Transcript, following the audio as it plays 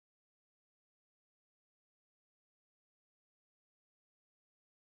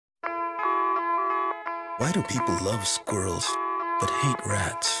Why do people love squirrels but hate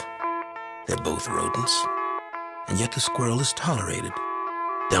rats? They're both rodents, and yet the squirrel is tolerated,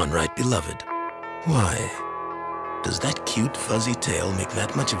 downright beloved. Why? Does that cute fuzzy tail make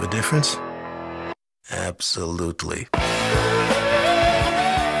that much of a difference? Absolutely.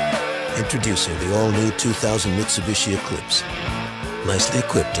 Introducing the all-new 2000 Mitsubishi Eclipse, nicely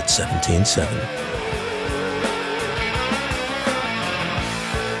equipped at 17.7.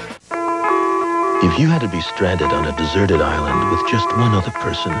 If you had to be stranded on a deserted island with just one other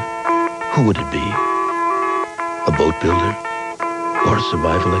person, who would it be? A boat builder? Or a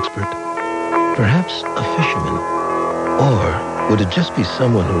survival expert? Perhaps a fisherman? Or would it just be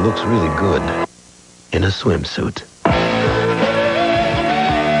someone who looks really good in a swimsuit?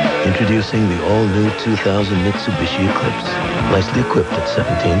 Introducing the all-new 2000 Mitsubishi Eclipse, nicely equipped at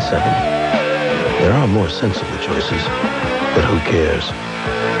 17.7. There are more sensible choices, but who cares?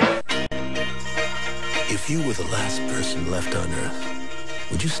 If you were the last person left on Earth,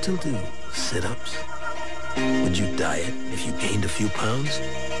 would you still do sit-ups? Would you diet if you gained a few pounds?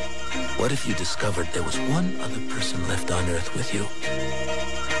 What if you discovered there was one other person left on Earth with you?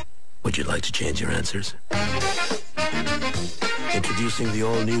 Would you like to change your answers? Introducing the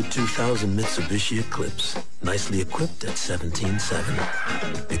all-new 2000 Mitsubishi Eclipse, nicely equipped at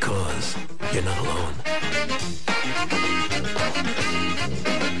 17.7. Because you're not alone.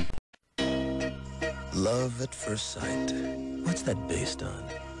 Love at first sight. What's that based on?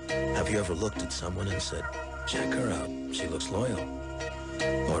 Have you ever looked at someone and said, check her out, she looks loyal?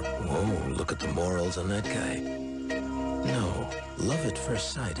 Or, whoa, look at the morals on that guy. No, love at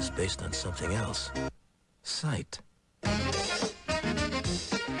first sight is based on something else. Sight.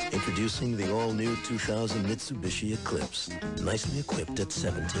 Introducing the all-new 2000 Mitsubishi Eclipse, nicely equipped at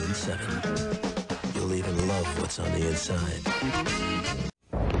 17.7. You'll even love what's on the inside.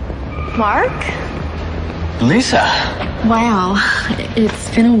 Mark? Lisa! Wow, it's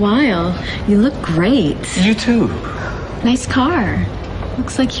been a while. You look great. You too. Nice car.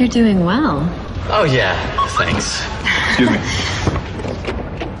 Looks like you're doing well. Oh yeah, thanks. Excuse me.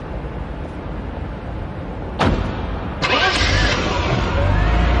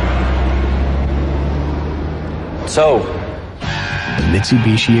 So, the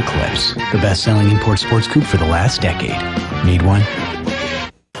Mitsubishi Eclipse, the best-selling import sports coupe for the last decade. Need one?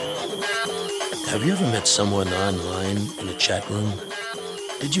 Have you ever met someone online in a chat room?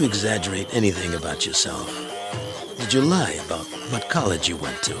 Did you exaggerate anything about yourself? Did you lie about what college you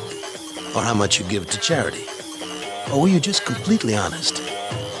went to? Or how much you give to charity? Or were you just completely honest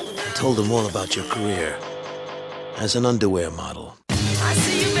and told them all about your career as an underwear model? I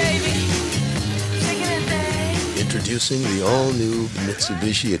see you, baby. Introducing the all-new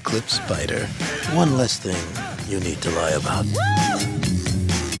Mitsubishi Eclipse Spider. One less thing you need to lie about.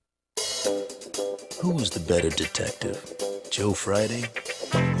 Who was the better detective, Joe Friday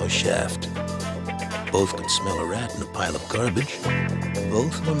or Shaft? Both could smell a rat in a pile of garbage.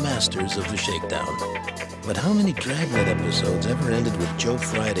 Both were masters of the shakedown. But how many Dragnet episodes ever ended with Joe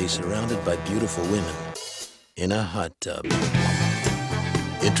Friday surrounded by beautiful women in a hot tub?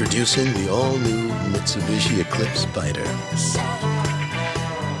 Introducing the all-new Mitsubishi Eclipse Spider.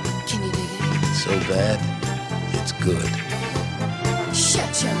 Can you dig it? So bad, it's good.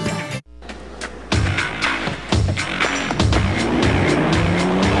 Shut your mouth.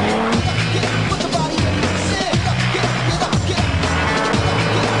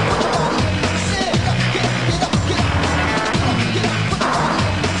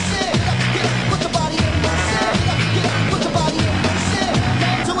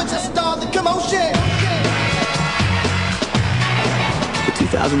 The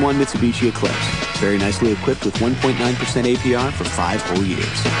 2001 Mitsubishi Eclipse, very nicely equipped with 1.9% APR for 5 whole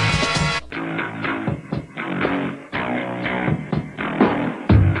years.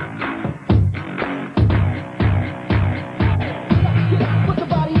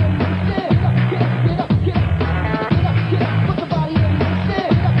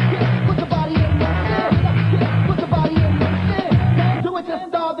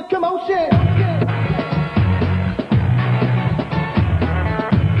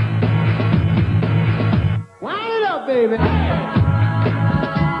 Baby.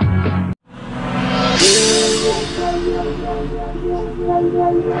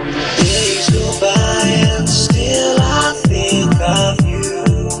 Days go by and still I think of you.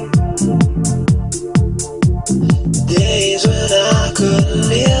 Days when I couldn't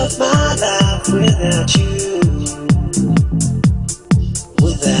live my life without you.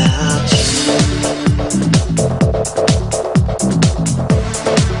 Without you.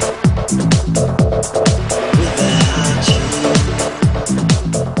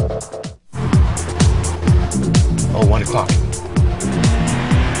 o'clock.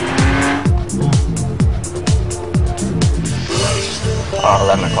 Oh,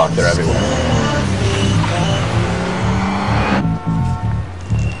 11 o'clock, they're everywhere.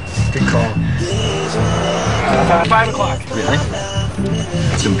 Good call. 5 o'clock. Really?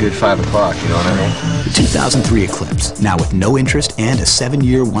 Some good 5 o'clock, you know what I mean? The 2003 Eclipse, now with no interest and a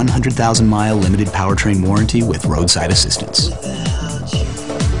 7-year, 100,000-mile limited powertrain warranty with roadside assistance.